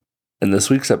In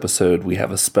this week's episode, we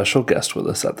have a special guest with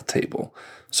us at the table.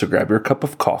 So grab your cup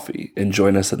of coffee and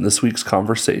join us in this week's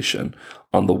conversation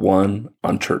on The One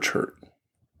on Church Hurt.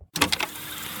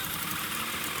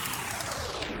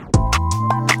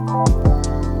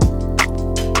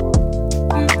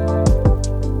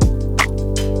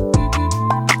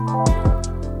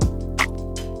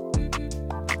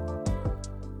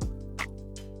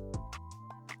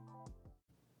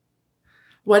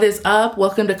 What is up?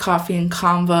 Welcome to Coffee and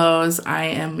Convos. I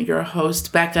am your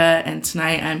host, Becca, and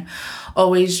tonight I'm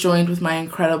always joined with my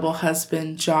incredible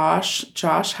husband, Josh.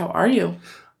 Josh, how are you?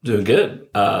 Doing good.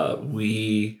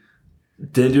 We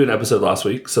did do an episode last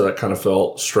week, so that kind of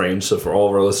felt strange. So for all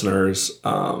of our listeners,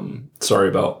 sorry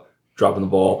about dropping the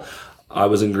ball. I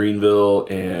was in Greenville,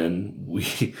 and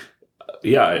I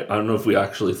don't know if we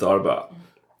actually thought about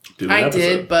doing an episode.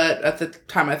 Did, but at the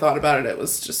time I thought about it, it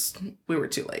was just, we were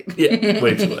too late. Yeah,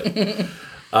 way too late.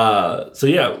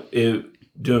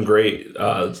 Doing great.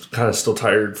 Kind of still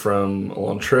tired from a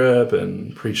long trip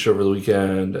and preached over the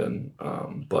weekend,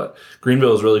 but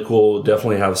Greenville is really cool.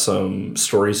 Definitely have some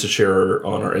stories to share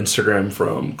on our Instagram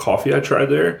from coffee I tried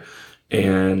there,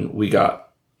 and I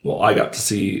got to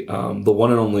see the one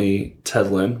and only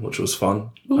Ted Lynn, which was fun.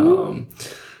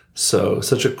 So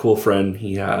such a cool friend.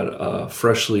 He had a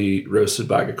freshly roasted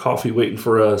bag of coffee waiting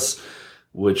for us,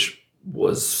 which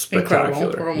was spectacular.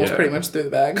 Incredible. We're almost pretty much through the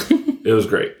bag. It was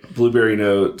great. Blueberry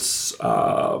notes,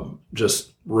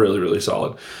 just really, really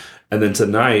solid. And then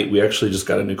tonight, we actually just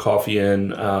got a new coffee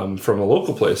in from a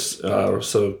local place.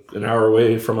 So an hour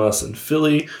away from us in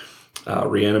Philly.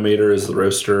 Reanimator is the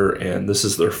roaster, and this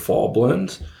is their fall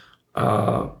blend.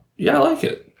 I like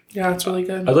it. Yeah, it's really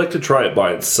good. I'd like to try it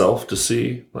by itself to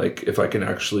see if I can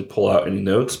actually pull out any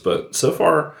notes. But so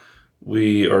far,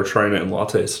 we are trying it in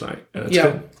lattes tonight, and it's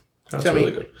good. That's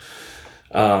really good.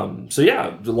 A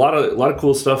lot of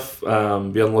cool stuff. Be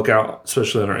on the lookout,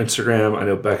 especially on our Instagram. I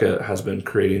know Becca has been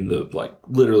creating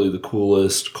literally the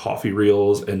coolest coffee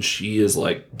reels, and she is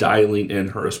dialing in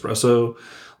her espresso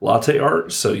latte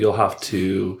art. So you'll have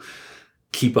to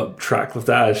keep up track with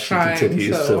that as she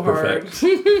continues to perfect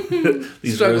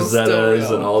these rosettas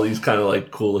and all these kind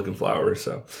of cool looking flowers.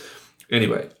 So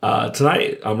anyway,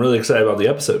 tonight I'm really excited about the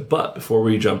episode. But before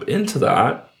we jump into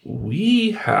that,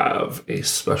 we have a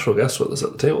special guest with us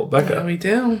at the table. Becca. Yeah, we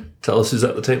do. Tell us who's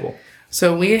at the table.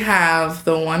 So we have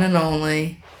the one and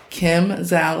only Kim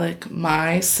Zalek,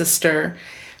 my sister,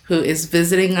 who is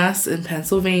visiting us in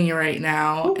Pennsylvania right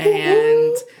now.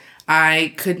 And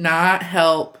I could not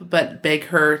help but beg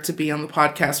her to be on the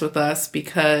podcast with us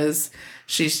because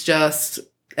she's just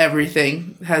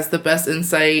everything, has the best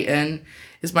insight, and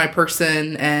is my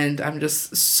person. And I'm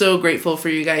just so grateful for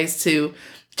you guys to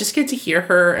just get to hear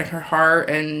her and her heart.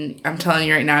 And I'm telling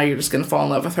you right now, you're just going to fall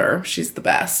in love with her. She's the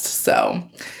best. So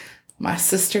my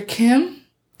sister, Kim,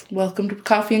 welcome to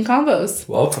Coffee and Convos.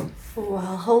 Welcome.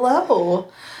 Well,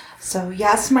 hello. So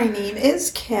yes, my name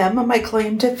is Kim. My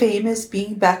claim to fame is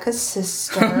being Becca's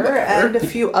sister and a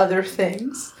few other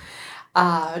things.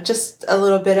 Just a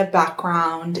little bit of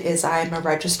background is I'm a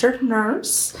registered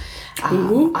nurse.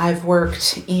 I've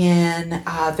worked in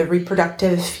the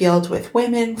reproductive field with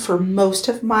women for most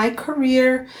of my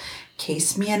career,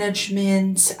 case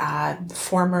management,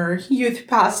 former youth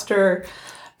pastor,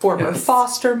 former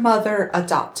foster mother,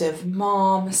 adoptive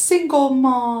mom, single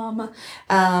mom.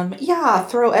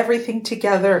 Throw everything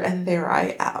together and there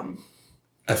I am.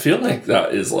 I feel like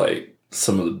that is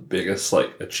some of the biggest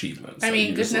achievements. I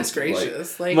mean, goodness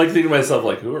gracious. I'm thinking to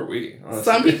myself, who are we? Honestly.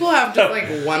 Some people have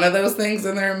just one of those things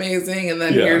and they're amazing. And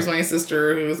then here's my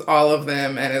sister who's all of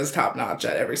them and is top notch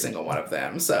at every single one of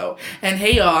them. So, and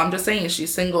hey y'all, I'm just saying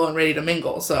she's single and ready to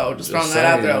mingle. So just throwing that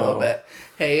out there a little bit.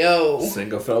 Hey yo.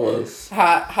 Single fellas.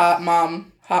 Hot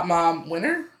mom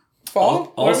winner?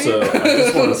 Fall? Also, I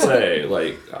just want to say,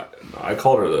 I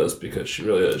called her this because she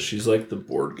really is. She's the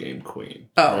board game queen.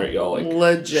 Oh, right, y'all?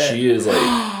 Legit. She is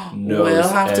knows we'll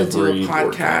have to do a every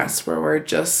podcast where we're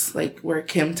just where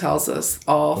Kim tells us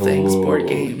all things board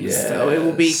games. Yes. So it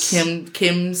will be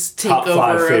Kim's takeover Top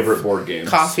 5 favorite board games.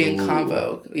 Coffee and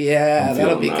Convo. Yeah,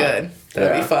 that'll be good.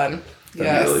 That'll be fun.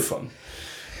 That'd be really fun.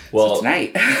 Well, so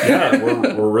tonight.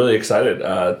 we're really excited.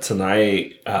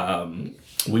 Tonight,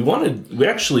 we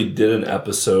actually did an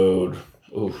episode.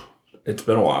 It's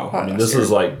been a while. I mean, this is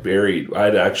buried. I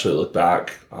had to actually look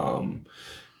back.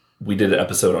 We did an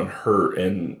episode on hurt,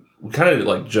 and we kind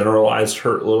of generalized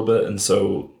hurt a little bit. And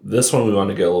so this one we want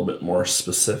to get a little bit more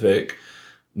specific,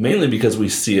 mainly because we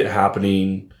see it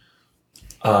happening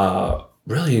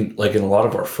really in a lot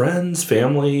of our friends,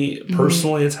 family.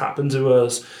 Personally, it's happened to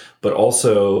us. But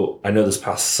also, I know this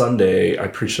past Sunday, I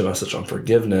preached a message on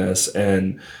forgiveness,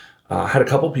 and had a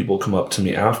couple people come up to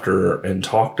me after and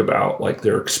talked about like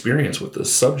their experience with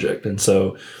this subject. And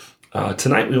so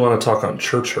tonight we want to talk on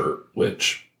church hurt,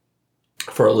 which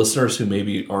for our listeners who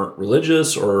maybe aren't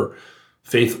religious or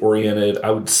faith oriented,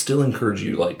 I would still encourage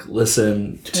you like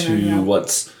listen to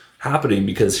what's happening,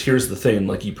 because here's the thing,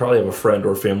 like you probably have a friend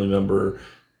or family member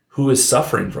who is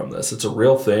suffering from this. It's a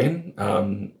real thing.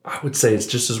 I would say it's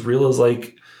just as real as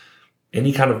like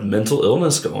any kind of mental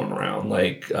illness going around.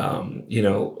 Like,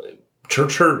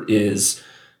 church hurt is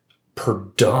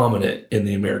predominant in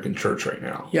the American church right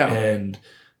now. Yeah. And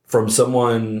from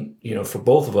someone, for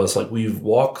both of us, like we've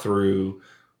walked through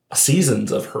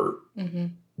seasons of hurt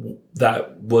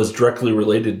that was directly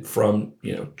related from,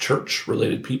 church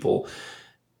related people.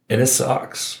 And it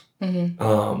sucks.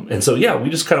 And so, we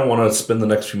just kind of want to spend the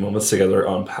next few moments together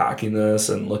unpacking this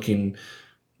and looking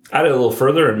at it a little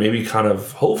further, and maybe kind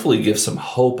of hopefully give some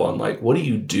hope on like, what do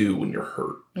you do when you're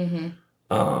hurt?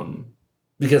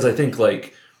 Because I think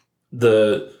like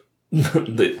the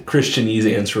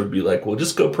Christianese answer would be like, well,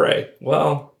 just go pray.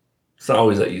 Well, it's not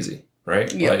always that easy,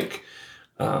 right? Yeah. Like,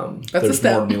 That's there's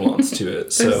more nuance to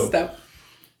it. So,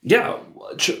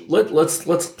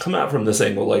 let's come out from this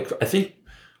angle. Like, I think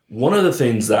one of the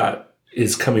things that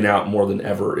is coming out more than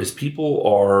ever is people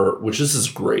are, which this is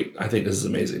great. I think this is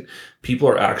amazing. People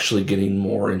are actually getting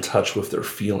more in touch with their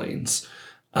feelings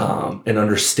and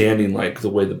understanding like the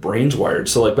way the brain's wired.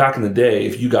 So like back in the day,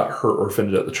 if you got hurt or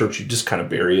offended at the church, you just kind of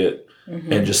bury it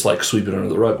and just like sweep it under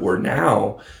the rug. Where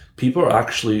now people are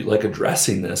actually like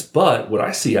addressing this. But what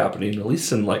I see happening, at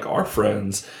least in like our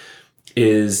friends,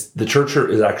 is the church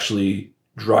hurt is actually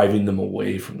driving them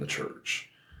away from the church.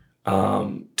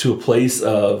 To a place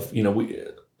of, we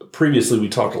previously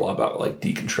talked a lot about like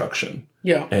deconstruction,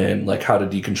 and like how to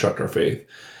deconstruct our faith.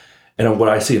 And what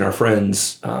I see in our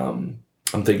friends,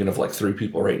 I'm thinking of like 3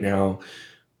 people right now.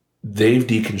 They've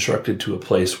deconstructed to a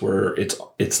place where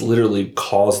it's literally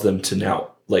caused them to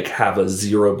now like have a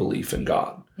zero belief in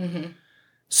God.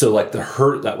 So like the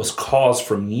hurt that was caused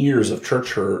from years of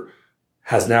church hurt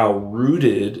has now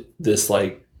rooted this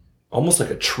like almost like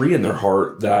a tree in their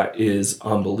heart that is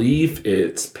unbelief,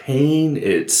 it's pain,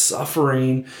 it's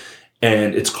suffering,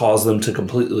 and it's caused them to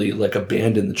completely like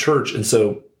abandon the church. And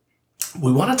so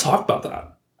we want to talk about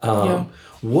that.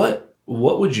 What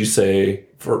would you say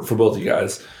for both of you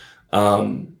guys?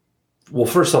 Well,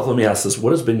 first off, let me ask this.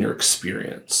 What has been your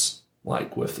experience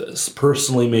like with this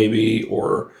personally, maybe,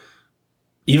 or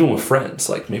even with friends?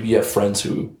 Like maybe you have friends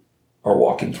who are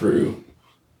walking through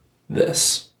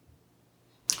this.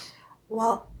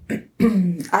 Well,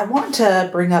 I want to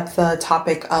bring up the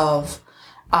topic of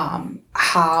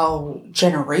how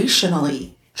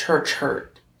generationally church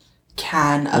hurt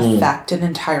can affect an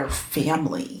entire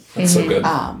family. That's so good.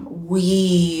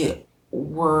 We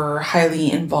were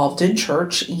highly involved in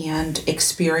church and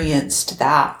experienced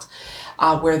that,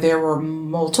 where there were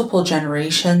multiple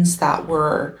generations that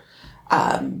were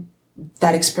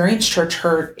that experienced church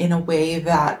hurt in a way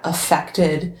that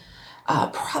affected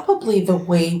probably the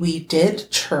way we did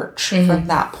church from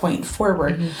that point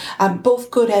forward,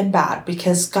 both good and bad,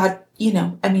 because God,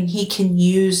 he can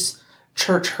use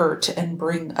church hurt and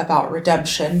bring about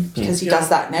redemption, because he does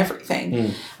that in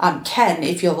everything. Can,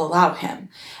 if you'll allow him.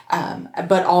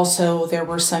 But also there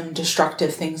were some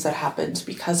destructive things that happened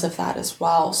because of that as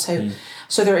well. So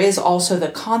there is also the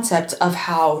concept of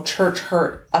how church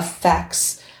hurt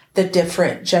affects the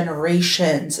different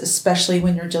generations, especially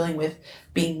when you're dealing with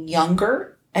being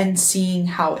younger and seeing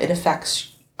how it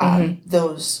affects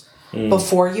those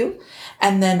before you,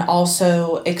 and then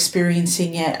also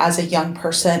experiencing it as a young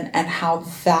person and how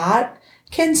that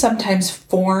can sometimes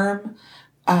form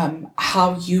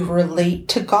how you relate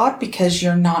to God, because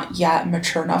you're not yet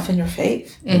mature enough in your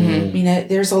faith. I mean,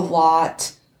 there's a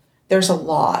lot.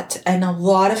 And a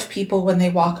lot of people, when they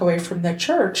walk away from the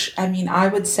church, I mean, I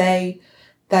would say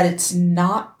that it's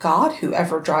not God who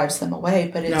ever drives them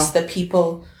away, but it's the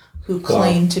people who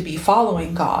claim to be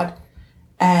following God,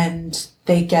 and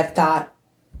they get that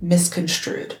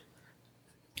misconstrued.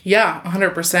 Yeah,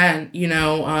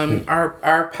 100%.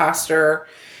 Our pastor,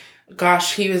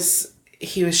 gosh, he was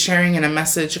sharing in a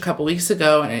message a couple weeks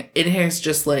ago, and it has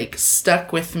just like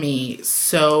stuck with me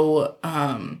so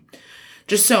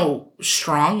just so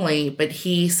strongly. But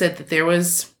he said that there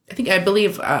was, I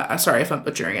believe, sorry if I'm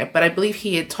butchering it, but I believe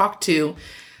he had talked to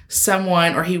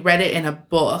someone, or he read it in a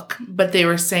book, but they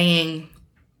were saying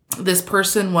this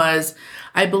person was,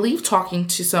 I believe, talking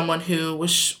to someone who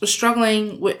was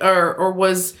struggling with, or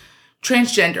was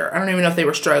transgender. I don't even know if they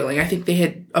were struggling. I think they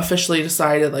had officially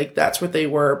decided like that's what they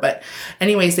were. But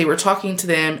anyways, they were talking to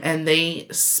them, and they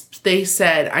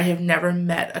said, I have never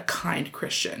met a kind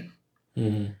Christian.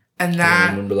 And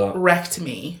that wrecked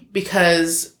me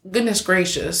because, goodness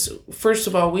gracious, first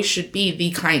of all, we should be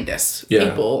the kindest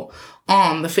people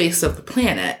on the face of the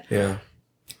planet. Yeah.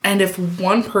 And if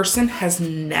one person has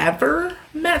never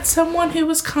met someone who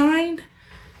was kind,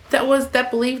 that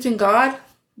believed in God,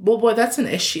 well, boy, that's an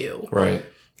issue. Right.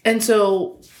 And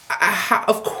so,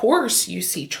 of course, you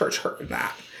see church hurt in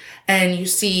that. And you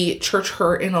see church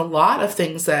hurt in a lot of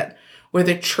things where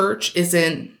the church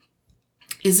isn't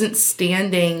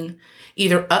standing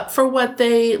either up for what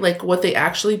they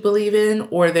actually believe in,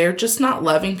 or they're just not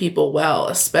loving people well,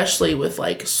 especially with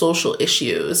like social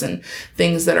issues and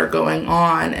things that are going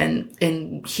on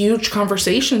and huge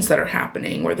conversations that are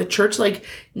happening where the church like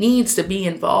needs to be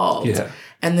involved. Yeah.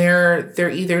 And they're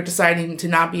either deciding to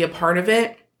not be a part of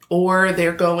it, or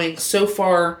they're going so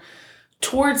far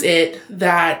towards it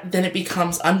that then it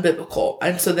becomes unbiblical.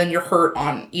 And so then you're hurt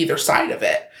on either side of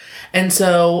it. And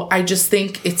so I just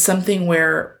think it's something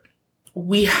where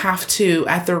we have to,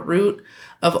 at the root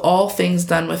of all things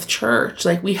done with church,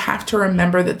 like we have to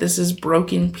remember that this is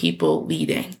broken people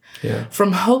leading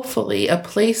from hopefully a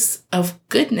place of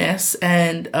goodness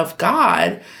and of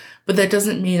God. But that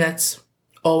doesn't mean that's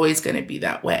always going to be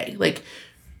that way. Like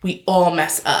we all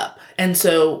mess up. And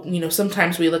so,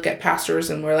 sometimes we look at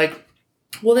pastors and we're like,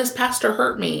 well, this pastor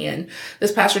hurt me and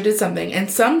this pastor did something. And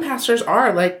some pastors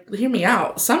are like, hear me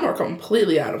out, some are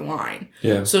completely out of line.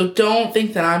 Yeah. So don't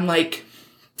think that I'm like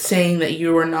saying that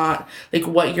you are not, like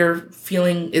what you're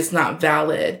feeling is not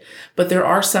valid. But there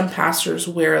are some pastors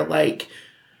where like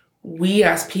we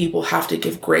as people have to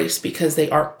give grace because they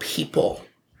are people.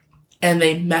 And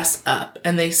they mess up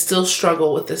and they still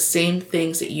struggle with the same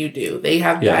things that you do. They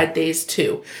have bad days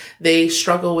too. They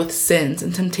struggle with sins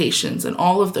and temptations and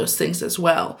all of those things as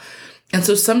well. And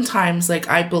so sometimes, like,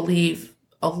 I believe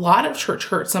a lot of church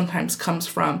hurt sometimes comes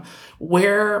from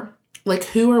where, like,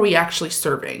 who are we actually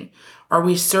serving? Are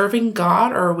we serving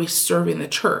God or are we serving the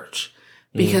church?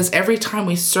 Because every time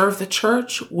we serve the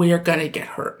church, we are going to get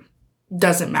hurt.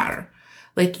 Doesn't matter.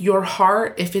 Like your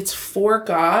heart, if it's for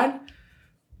God,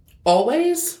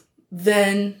 always,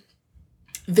 then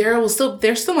there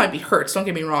still might be hurts, don't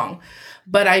get me wrong.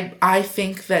 But I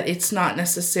think that it's not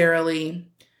necessarily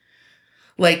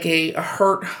like a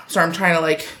hurt. Sorry, I'm trying to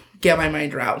like get my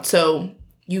mind out. So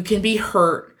you can be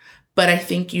hurt, but I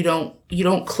think you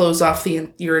don't close off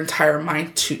your entire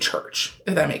mind to church,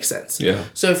 if that makes sense. Yeah.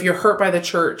 So if you're hurt by the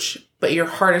church, but your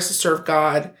heart is to serve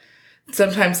God,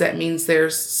 sometimes that means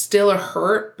there's still a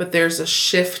hurt, but there's a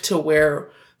shift to where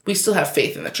we still have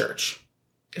faith in the church,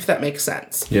 if that makes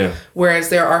sense. Yeah. Whereas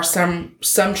there are some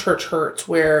church hurts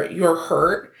where you're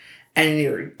hurt and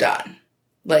you're done.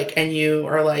 Like, and you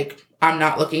are like, I'm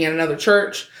not looking at another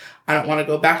church. I don't want to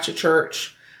go back to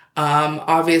church.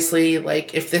 Obviously,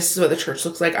 like, if this is what the church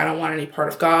looks like, I don't want any part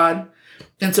of God.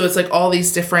 And so it's like all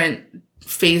these different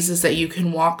phases that you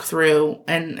can walk through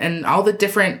and all the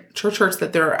different church hurts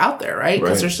that there are out there, right?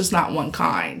 Because there's just not one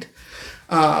kind.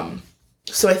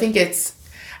 So I think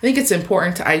it's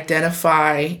important to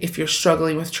identify if you're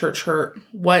struggling with church hurt,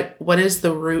 what is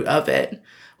the root of it?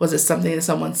 Was it something that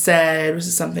someone said? Was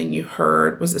it something you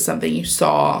heard? Was it something you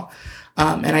saw?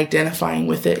 And identifying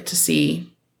with it to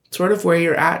see sort of where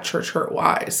you're at church hurt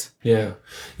wise. Yeah.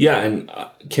 Yeah. And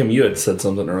Kim, you had said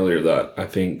something earlier that I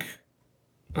think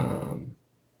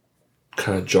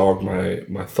kind of jogged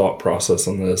my thought process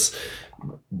on this.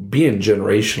 Being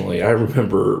generationally, I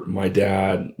remember my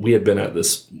dad, we had been at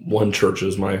this one church, it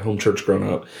was my home church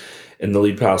growing up, and the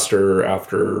lead pastor,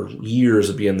 after years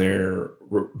of being there,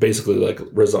 basically like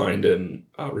resigned and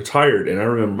retired. And I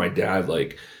remember my dad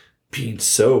like being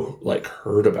so like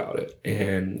hurt about it,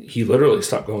 and he literally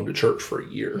stopped going to church for a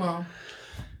year. Wow.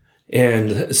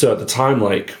 And so at the time,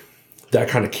 like that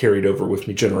kind of carried over with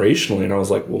me generationally, and I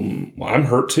was like, well, I'm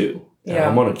hurt too. Yeah.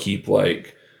 I'm going to keep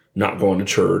like not going to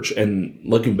church. And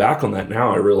looking back on that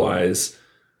now, I realize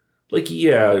like,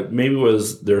 yeah, maybe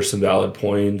there's some valid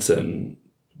points, and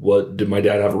what did my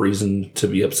dad have a reason to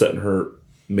be upset and hurt?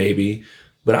 Maybe.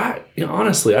 But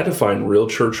honestly, I define real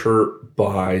church hurt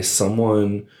by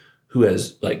someone who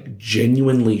has like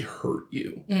genuinely hurt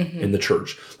you in the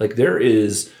church. Like there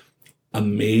is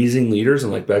amazing leaders.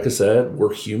 And like Becca said,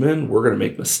 we're human. We're going to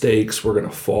make mistakes. We're going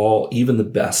to fall. Even the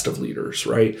best of leaders,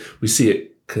 right? We see it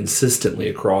consistently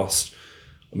across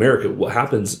America. What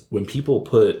happens when people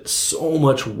put so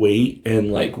much weight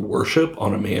and like worship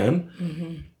on a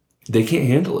man, they can't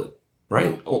handle it,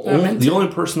 right? The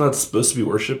only person that's supposed to be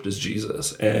worshiped is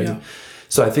Jesus. And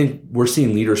so I think we're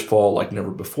seeing leaders fall like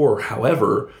never before.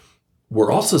 However,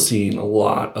 we're also seeing a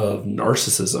lot of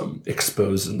narcissism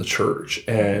exposed in the church.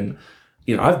 And,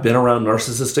 I've been around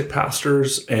narcissistic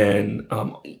pastors, and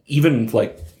even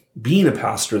like being a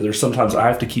pastor, there's sometimes I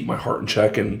have to keep my heart in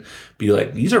check and be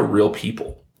like, these are real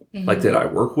people, like that I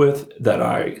work with, that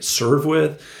I serve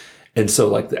with. And so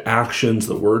like the actions,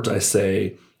 the words I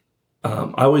say,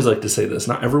 I always like to say this,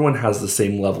 not everyone has the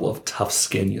same level of tough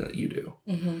skin that you do,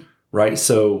 right?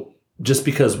 So just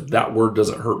because that word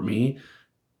doesn't hurt me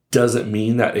doesn't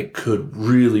mean that it could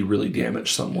really, really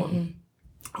damage someone.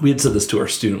 We had said this to our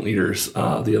student leaders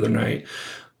the other night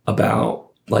about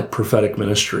like prophetic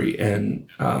ministry. And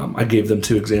I gave them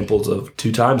 2 examples of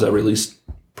 2 times I released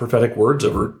prophetic words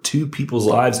over 2 people's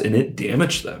lives and it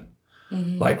damaged them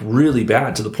like really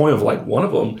bad, to the point of like one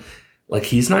of them, like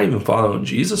he's not even following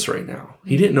Jesus right now.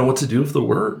 He didn't know what to do with the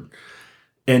word.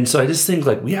 And so I just think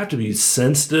like we have to be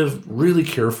sensitive, really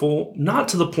careful, not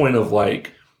to the point of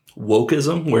like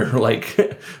wokeism where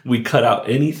like we cut out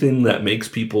anything that makes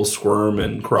people squirm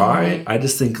and cry. I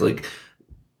just think like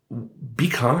be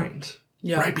kind,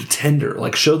 right? Be tender,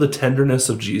 like show the tenderness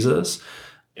of Jesus.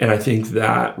 And I think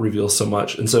that reveals so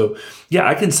much. And so, yeah,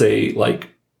 I can say like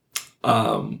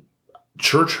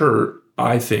church hurt,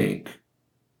 I think,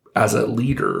 as a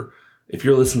leader, if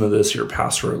you're listening to this, you're a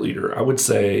pastor or leader, I would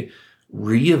say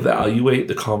reevaluate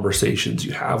the conversations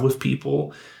you have with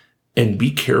people and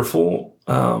be careful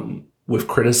with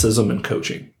criticism and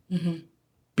coaching.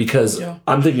 Because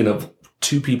I'm thinking of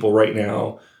 2 people right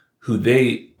now who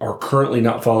they are currently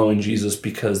not following Jesus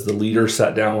because the leader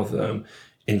sat down with them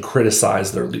and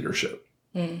criticized their leadership.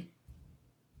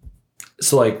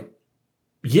 So like,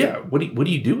 yeah, what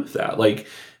do you do with that? Like,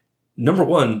 number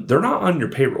one, they're not on your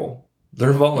payroll.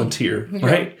 They're volunteer,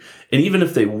 right? And even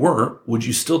if they weren't, would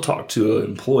you still talk to an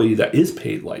employee that is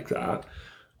paid like that?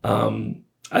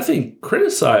 I think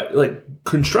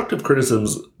constructive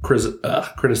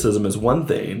criticism is one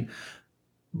thing,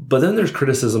 but then there's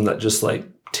criticism that just like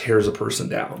tears a person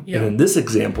down. And in this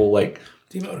example, like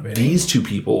these 2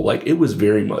 people, like it was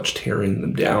very much tearing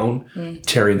them down,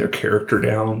 tearing their character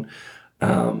down.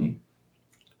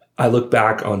 I look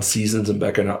back on seasons in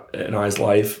Becca and I's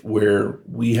life where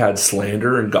we had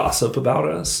slander and gossip about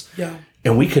us.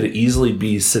 And we could easily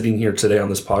be sitting here today on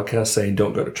this podcast saying,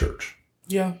 don't go to church.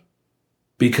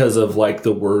 Because of like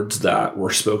the words that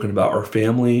were spoken about our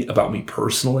family, about me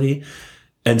personally.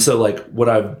 And so like what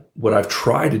I've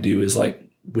tried to do is like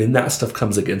when that stuff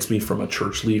comes against me from a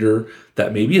church leader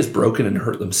that maybe is broken and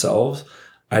hurt themselves,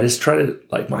 I just try to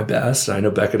like my best. And I know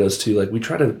Becca does too. Like we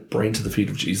try to bring to the feet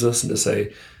of Jesus and to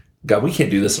say, God, we can't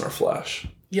do this in our flesh.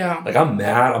 Like I'm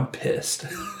mad. I'm pissed.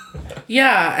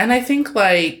 And I think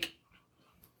like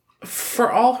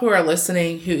for all who are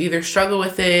listening who either struggle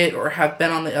with it or have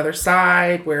been on the other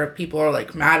side where people are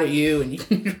like mad at you and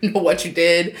you know what you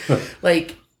did,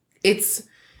 like it's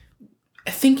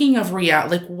thinking of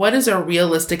like what is a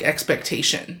realistic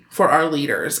expectation for our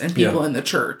leaders and people in the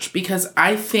church? Because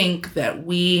I think that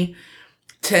we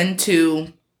tend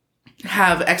to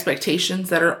have expectations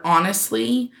that are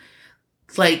honestly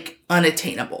like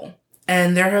unattainable.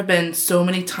 And there have been so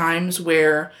many times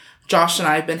where Josh and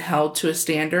I have been held to a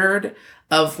standard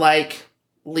of like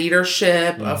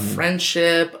leadership, of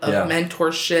friendship, of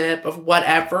mentorship, of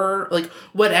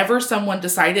whatever someone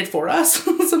decided for us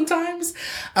sometimes.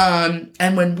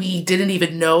 And when we didn't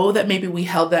even know that maybe we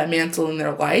held that mantle in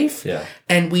their life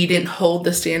and we didn't hold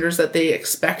the standards that they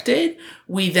expected,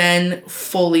 we then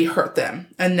fully hurt them.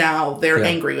 And now they're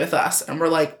angry with us. And we're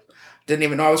like, didn't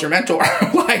even know I was your mentor.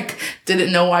 Like,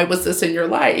 didn't know I was this in your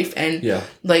life. And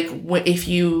like, if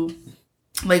you,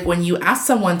 like when you ask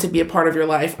someone to be a part of your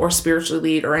life or spiritually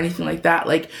lead or anything like that,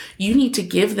 like you need to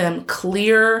give them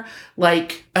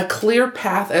like a clear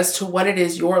path as to what it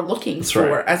is you're looking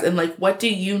for, as in like, what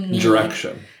do you need?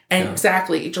 Direction. And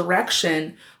exactly,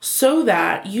 direction, so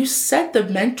that you set the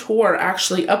mentor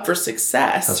actually up for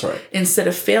success instead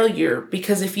of failure.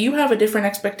 Because if you have a different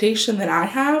expectation than I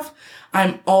have,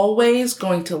 I'm always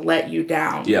going to let you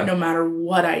down no matter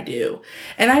what I do.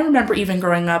 And I remember even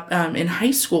growing up in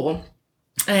high school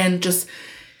and just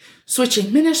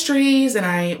switching ministries, and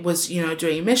I was,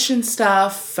 doing mission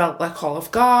stuff, felt like call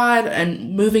of God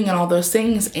and moving and all those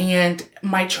things. And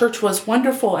my church was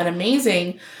wonderful and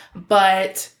amazing,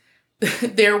 but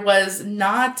there wasn't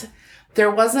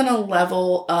a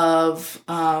level of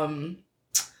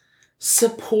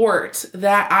support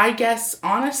that I guess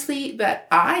honestly that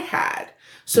I had.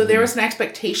 So there was an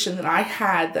expectation that I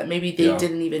had that maybe they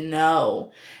didn't even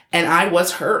know. And I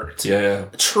was hurt.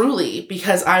 Truly,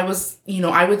 because I was,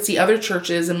 I would see other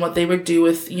churches and what they would do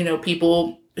with,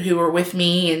 people who were with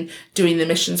me and doing the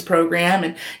missions program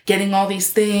and getting all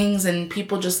these things and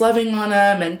people just loving on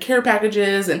them and care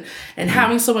packages and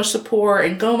having so much support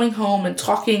and going home and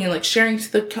talking and like sharing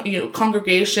to the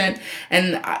congregation.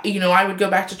 And I would go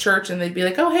back to church and they'd be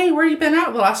like, oh, hey, where you been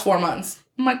out the last 4 months?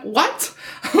 I'm like, what?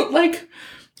 Like,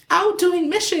 out doing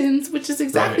missions, which is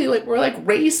exactly like we're like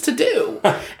raised to do.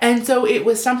 And so it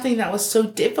was something that was so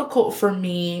difficult for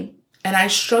me. And I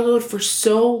struggled for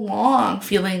so long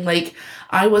feeling like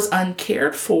I was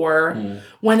uncared for,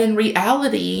 when in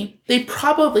reality, they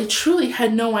probably truly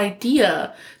had no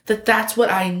idea that that's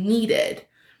what I needed.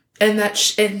 And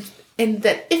that and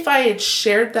that if I had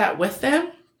shared that with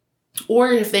them,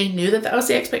 or if they knew that that was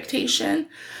the expectation,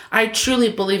 I truly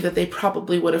believe that they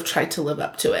probably would have tried to live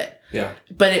up to it. Yeah.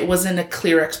 But it wasn't a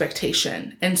clear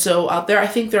expectation. And so out there, I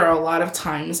think there are a lot of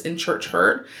times in church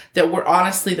hurt that we're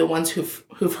honestly the ones who've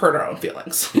hurt our own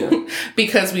feelings. Yeah.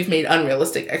 Because we've made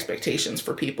unrealistic expectations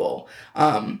for people.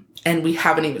 And we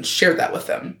haven't even shared that with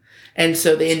them. And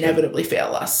so they inevitably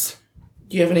fail us.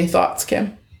 Do you have any thoughts,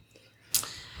 Kim?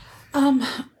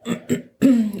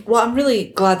 Well, I'm really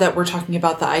glad that we're talking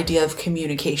about the idea of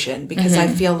communication, because I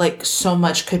feel like so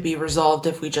much could be resolved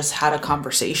if we just had a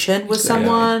conversation with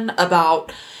someone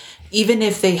about, even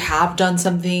if they have done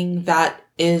something that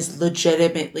is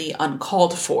legitimately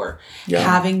uncalled for,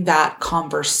 having that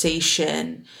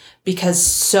conversation, because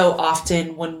so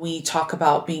often when we talk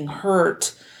about being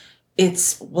hurt,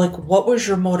 it's like, what was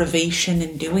your motivation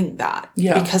in doing that?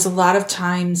 Yeah. Because a lot of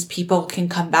times people can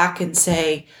come back and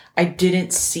say, I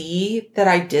didn't see that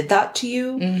I did that to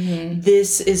you.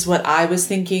 This is what I was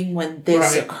thinking when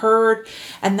this occurred.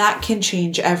 And that can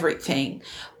change everything.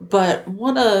 But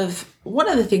one of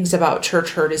the things about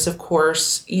church hurt is, of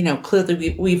course,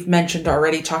 clearly we've mentioned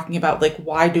already, talking about like,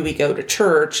 why do we go to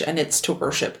church? And it's to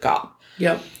worship God.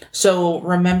 Yep. So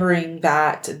remembering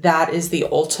that that is the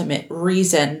ultimate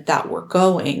reason that we're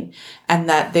going, and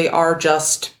that they are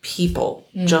just people,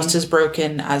 just as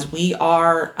broken as we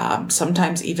are,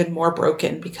 sometimes even more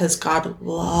broken, because God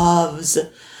loves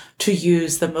to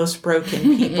use the most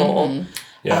broken people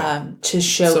to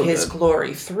show his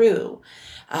glory through.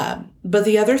 But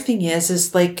the other thing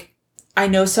is like, I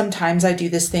know sometimes I do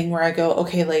this thing where I go,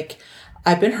 okay, like,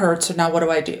 I've been hurt, so now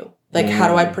what do? Like, how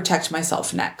do I protect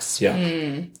myself next? Yeah.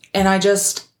 And I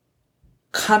just,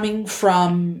 coming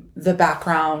from the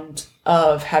background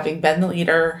of having been the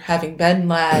leader, having been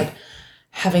led,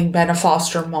 having been a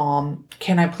foster mom,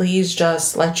 can I please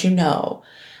just let you know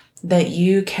that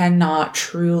you cannot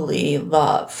truly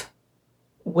love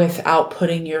without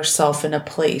putting yourself in a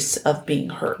place of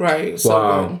being hurt. Right.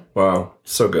 So good. Wow.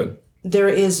 So good. There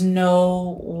is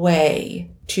no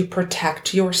way to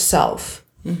protect yourself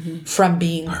from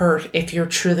being hurt if you're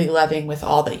truly loving with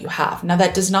all that you have. Now,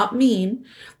 that does not mean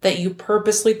that you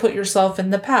purposely put yourself in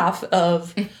the path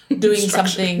of doing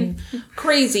something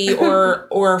crazy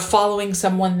or following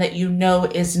someone that you know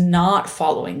is not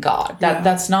following God.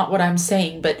 That's not what I'm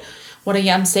saying. But what I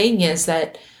am saying is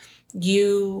that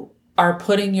you are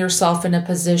putting yourself in a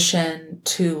position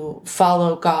to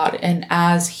follow God. And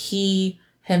as he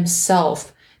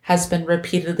himself has been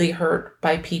repeatedly hurt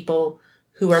by people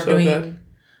who are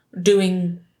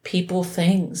doing people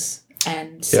things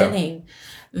and sinning,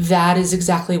 that is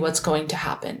exactly what's going to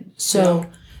happen. So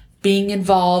being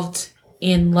involved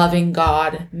in loving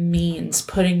God means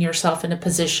putting yourself in a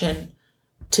position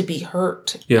to be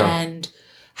hurt. Yeah. And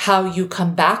how you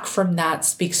come back from that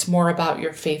speaks more about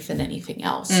your faith than anything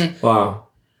else. Wow.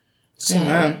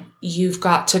 So you've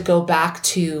got to go back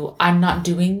to, I'm not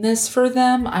doing this for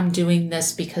them. I'm doing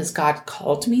this because God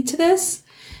called me to this.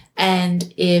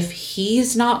 And if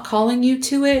he's not calling you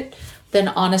to it, then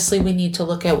honestly, we need to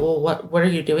look at, well, what are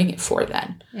you doing it for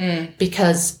then?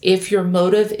 Because if your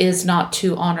motive is not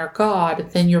to honor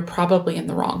God, then you're probably in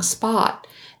the wrong spot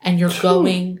and you're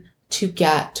going to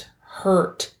get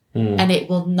hurt. And it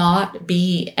will not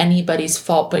be anybody's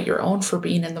fault but your own for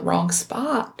being in the wrong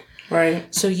spot.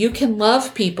 Right. So you can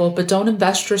love people, but don't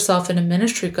invest yourself in a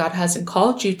ministry God hasn't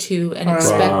called you to and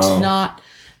expect not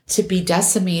to be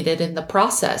decimated in the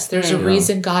process. There's a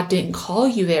reason God didn't call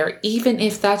you there, even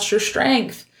if that's your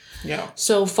strength. Yeah.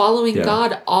 So following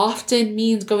God often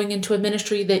means going into a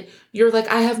ministry that you're like,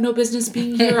 I have no business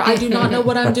being here. I do not know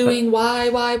what I'm doing.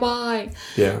 Why?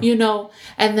 Yeah.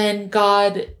 And then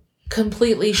God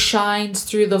completely shines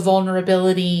through the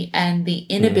vulnerability and the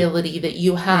inability that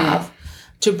you have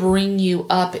to bring you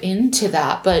up into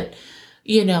that. But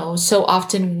so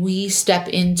often we step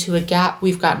into a gap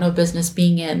we've got no business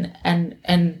being in,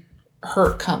 and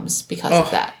hurt comes because of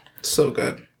that. So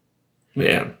good.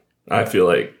 Man, I feel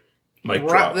like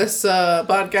wrap this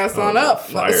podcast on up.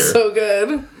 Fire. So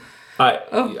good.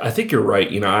 I think you're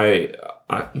right.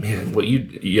 Man,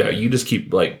 you just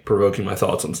keep like provoking my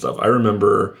thoughts on stuff. I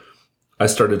remember I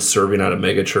started serving at a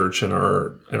mega church in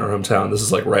our hometown. This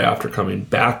is like right after coming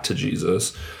back to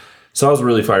Jesus. So I was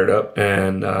really fired up.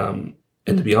 And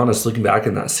to be honest, looking back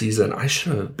in that season, I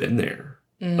shouldn't have been there.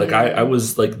 Like I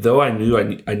was like, though I knew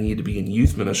I needed to be in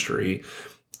youth ministry,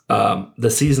 the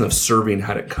season of serving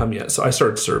hadn't come yet. So I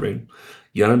started serving,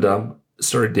 young and dumb,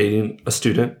 started dating a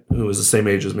student who was the same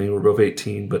age as me. We're both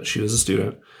 18, but she was a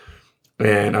student.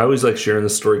 And I always like sharing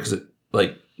this story because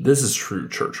this is true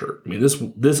church hurt. I mean,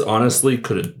 this honestly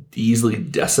could have easily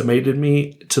decimated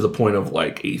me to the point of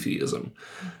like atheism.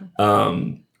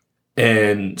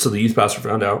 And so the youth pastor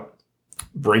found out,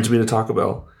 brings me to Taco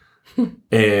Bell,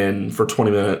 and for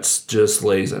 20 minutes just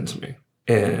lays into me.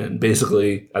 And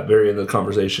basically at the very end of the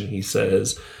conversation, he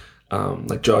says,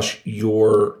 like, Josh,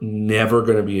 you're never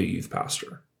going to be a youth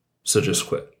pastor. So just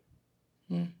quit.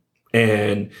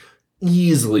 And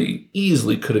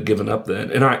easily could have given up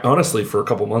then. And I honestly, for a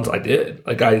couple months, I did.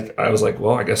 Like, I was like,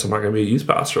 well, I guess I'm not going to be a youth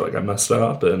pastor. Like, I messed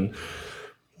up. And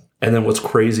then what's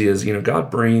crazy is,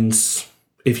 God brings,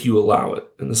 if you allow it.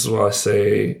 And this is why I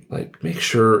say, like, make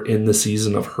sure in the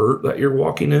season of hurt that you're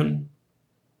walking in,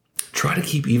 try to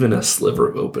keep even a sliver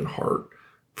of open heart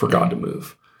for God to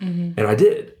move. And I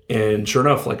did. And sure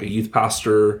enough, like, a youth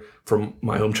pastor from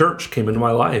my home church came into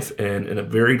my life, and in a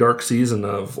very dark season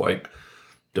of like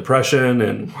depression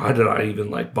and why did I even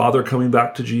like bother coming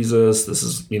back to Jesus? This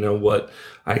is, what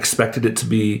I expected it to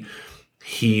be.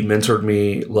 He mentored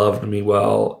me, loved me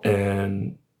well,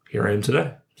 and here I am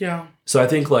today. Yeah. So I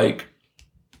think like,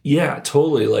 yeah,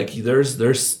 totally. Like there's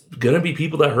going to be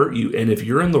people that hurt you. And if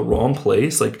you're in the wrong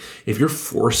place, like if you're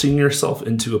forcing yourself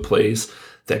into a place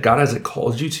that God hasn't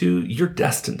called you to, you're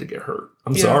destined to get hurt.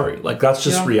 I'm sorry. Like that's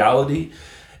just reality.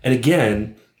 And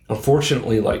again,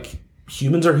 unfortunately, like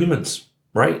humans are humans,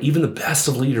 right? Even the best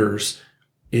of leaders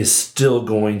is still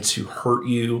going to hurt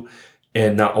you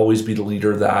and not always be the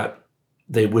leader that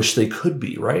they wish they could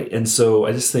be, right? And so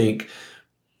I just think,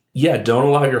 don't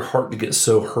allow your heart to get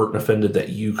so hurt and offended that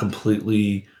you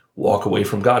completely walk away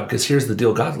from God. Because here's the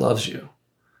deal, God loves you.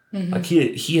 Like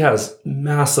he has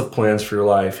massive plans for your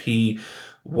life. He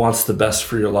wants the best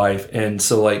for your life. And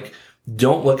so like,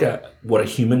 don't look at what a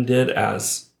human did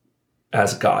as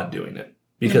God doing it,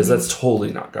 because that's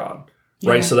totally not God.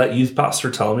 Right. So that youth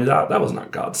pastor telling me that was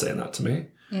not God saying that to me.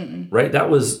 Right. That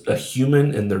was a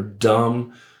human in their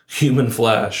dumb human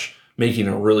flesh making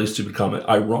a really stupid comment.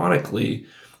 Ironically,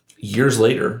 years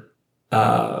later,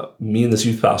 me and this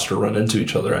youth pastor run into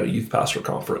each other at a youth pastor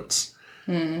conference.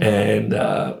 And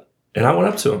I went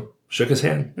up to him, shook his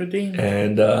hand.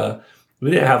 And we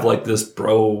didn't have like this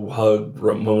bro hug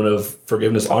moment of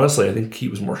forgiveness. Honestly, I think he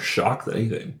was more shocked than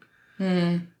anything.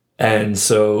 And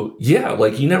so,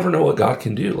 like you never know what God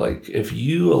can do. Like if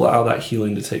you allow that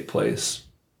healing to take place,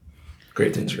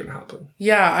 great things are going to happen.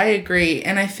 Yeah, I agree.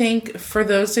 And I think for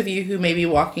those of you who may be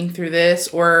walking through this,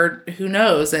 or who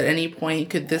knows, at any point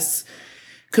could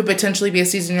potentially be a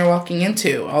season you're walking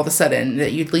into all of a sudden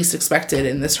that you'd least expected,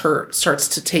 and this hurt starts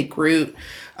to take root.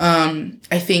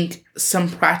 I think some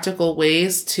practical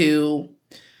ways I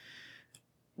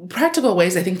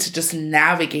think to just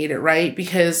navigate it, right?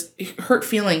 Because hurt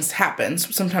feelings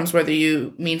happens sometimes, whether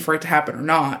you mean for it to happen or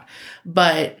not.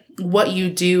 But what you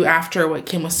do after, what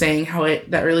Kim was saying,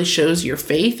 that really shows your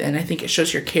faith, and I think it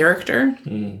shows your character,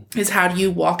 is how do you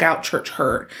walk out church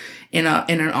hurt in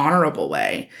an honorable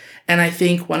way. And I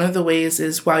think one of the ways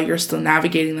is while you're still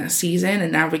navigating that season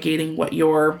and navigating what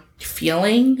you're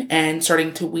feeling and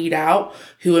starting to weed out,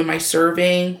 who am I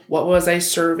serving? What was I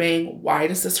serving? Why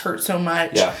does this hurt so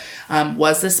much?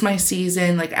 Was this my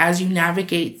season? Like as you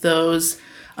navigate those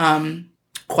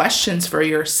questions for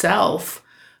yourself,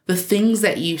 the things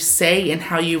that you say and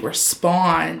how you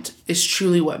respond is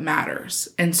truly what matters.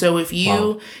 And so if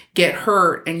you get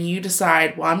hurt and you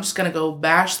decide, well, I'm just going to go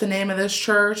bash the name of this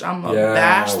church. I'm going to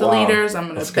bash the leaders. I'm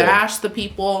going to bash the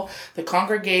people, the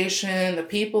congregation, the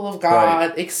people of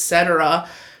God, etc.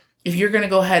 If you're going to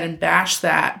go ahead and bash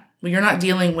that, well, you're not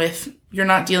dealing with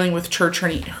church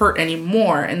hurt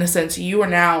anymore, in the sense you are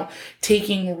now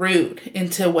taking root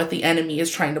into what the enemy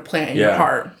is trying to plant in your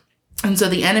heart. And so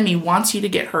the enemy wants you to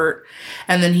get hurt,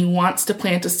 and then he wants to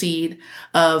plant a seed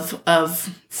of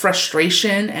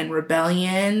frustration and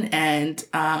rebellion, and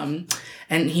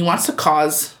he wants to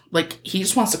cause, he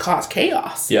just wants to cause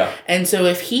chaos. Yeah. And so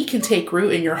if he can take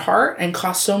root in your heart and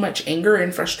cause so much anger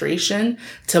and frustration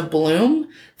to bloom,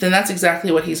 then that's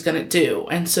exactly what he's going to do.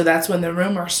 And so that's when the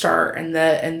rumors start, and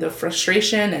the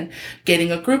frustration and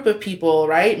getting a group of people,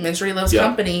 right? Misery loves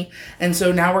company. And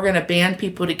so now we're going to band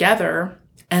people together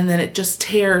and then it just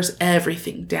tears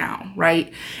everything down,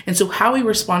 right? And so how we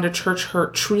respond to church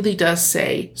hurt truly does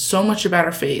say so much about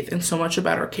our faith and so much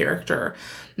about our character.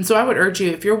 And so I would urge you,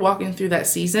 if you're walking through that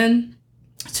season,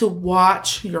 to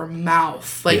watch your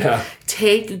mouth.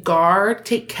 Take guard,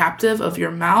 take captive of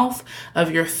your mouth,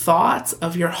 of your thoughts,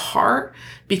 of your heart,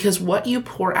 because what you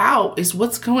pour out is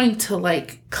what's going to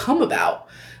come about.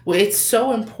 It's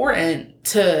so important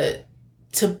to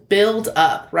build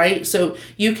up, right? So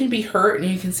you can be hurt and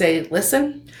you can say,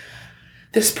 listen,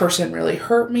 this person really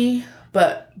hurt me,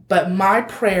 but my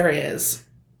prayer is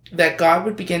that God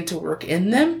would begin to work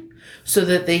in them so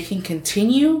that they can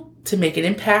continue to make an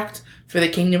impact for the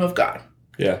kingdom of God.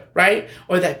 Yeah. Right?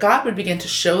 Or that God would begin to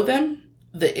show them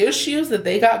the issues that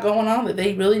they got going on that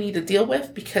they really need to deal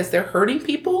with because they're hurting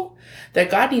people,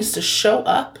 that God needs to show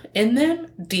up in them,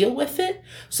 deal with it,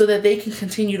 so that they can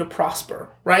continue to prosper,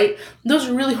 right? Those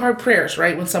are really hard prayers,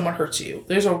 right? When someone hurts you.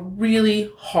 Those are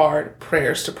really hard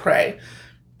prayers to pray.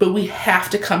 But we have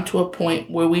to come to a point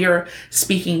where we are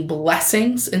speaking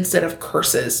blessings instead of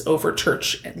curses over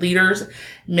church leaders,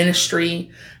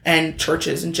 ministry, and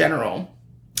churches in general.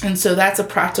 And so that's a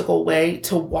practical way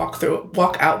to walk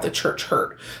out the church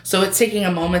hurt. So it's taking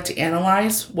a moment to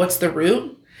analyze what's the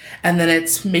root, and then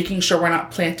it's making sure we're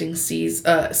not planting seeds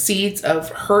of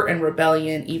hurt and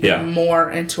rebellion even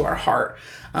more into our heart,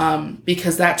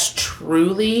 because that's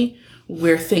truly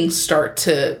where things start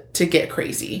to get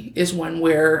crazy, is when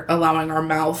we're allowing our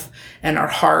mouth and our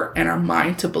heart and our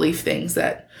mind to believe things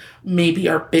that maybe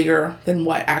are bigger than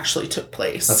what actually took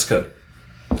place. That's good.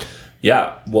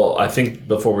 Yeah. Well, I think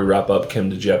before we wrap up,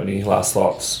 Kim, did you have any last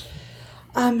thoughts?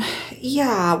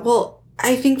 Yeah. Well,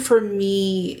 I think for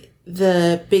me,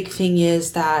 the big thing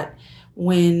is that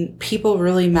when people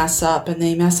really mess up and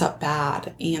they mess up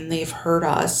bad and they've hurt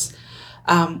us,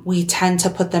 we tend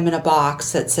to put them in a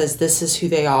box that says this is who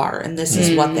they are and this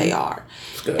is what they are.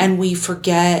 And we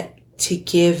forget to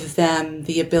give them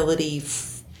the ability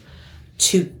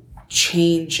to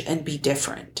change and be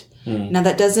different. Now,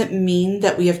 that doesn't mean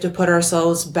that we have to put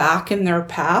ourselves back in their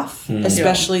path,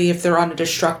 especially if they're on a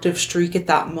destructive streak at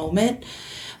that moment.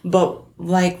 But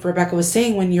like Rebecca was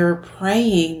saying, when you're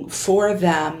praying for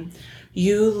them,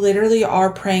 you literally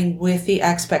are praying with the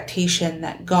expectation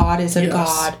that God is a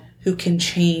God who can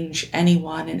change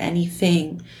anyone and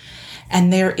anything.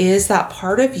 And there is that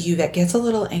part of you that gets a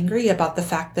little angry about the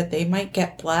fact that they might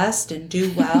get blessed and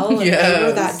do well. And they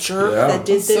were that jerk that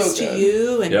did this to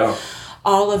you. And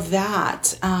all of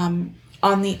that. On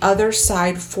the other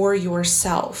side, for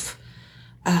yourself,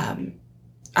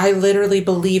 I literally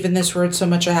believe in this word so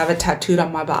much I have it tattooed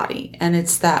on my body. And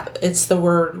it's the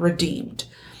word redeemed.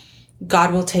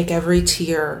 God will take every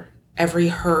tear, every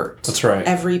hurt, that's right,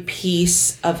 every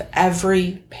piece of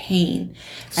every pain,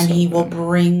 and he will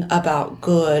bring about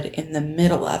good in the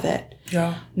middle of it.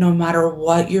 Yeah. No matter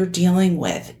what you're dealing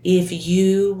with, if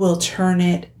you will turn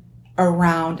it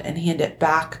around and hand it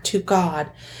back to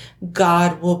God,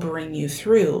 God will bring you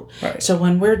through. Right. So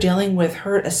when we're dealing with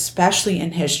hurt, especially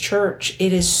in his church,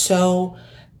 it is so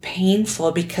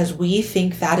painful because we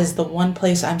think that is the one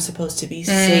place I'm supposed to be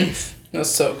safe. That's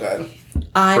so good.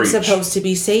 I'm supposed to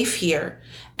be safe here.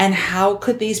 And how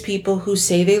could these people who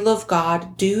say they love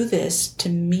God do this to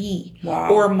me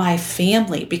or my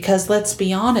family? Because let's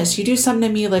be honest, you do something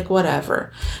to me, like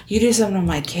whatever. You do something to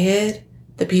my kid,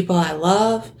 the people I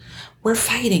love, we're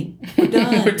fighting. We're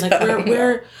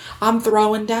done. I'm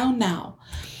throwing down now.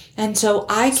 And so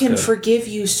I can forgive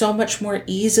you so much more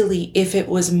easily if it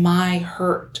was my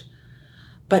hurt.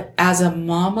 But as a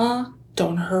mama,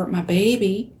 don't hurt my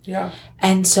baby. Yeah.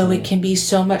 And so it can be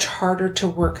so much harder to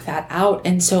work that out.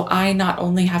 And so I not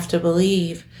only have to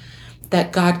believe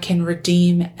that God can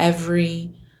redeem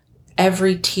every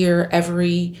tear,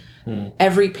 every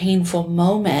painful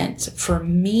moment for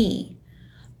me,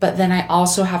 but then I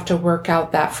also have to work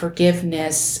out that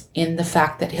forgiveness in the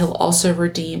fact that he'll also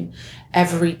redeem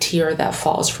every tear that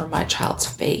falls from my child's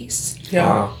face. Yeah.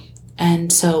 Wow.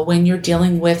 And so when you're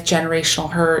dealing with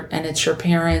generational hurt and it's your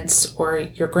parents or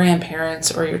your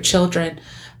grandparents or your children,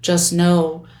 just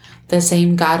know the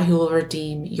same God who will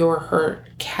redeem your hurt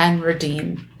can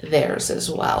redeem theirs as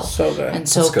well. So good. And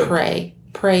so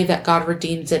pray that God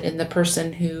redeems it in the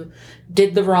person who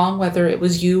did the wrong, whether it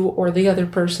was you or the other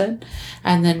person.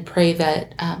 And then pray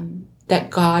that,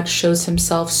 that God shows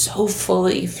himself so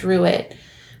fully through it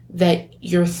that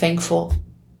you're thankful.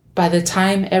 By the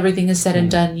time everything is said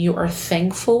and done, you are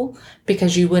thankful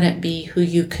because you wouldn't be who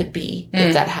you could be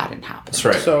if that hadn't happened. That's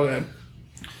right. So good.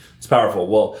 It's powerful.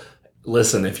 Well,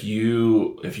 listen, if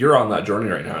you're on that journey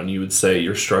right now and you would say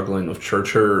you're struggling with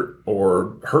church hurt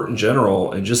or hurt in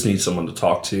general and just need someone to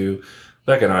talk to,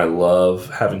 Becca and I love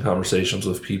having conversations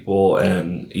with people,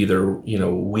 and either,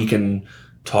 we can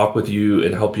talk with you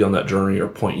and help you on that journey or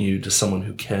point you to someone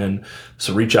who can.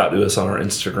 So reach out to us on our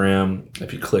Instagram.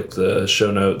 If you click the show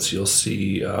notes, you'll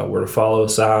see where to follow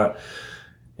us at.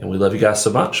 And we love you guys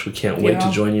so much. We can't wait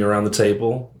to join you around the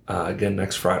table again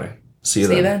next Friday. See you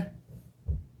then.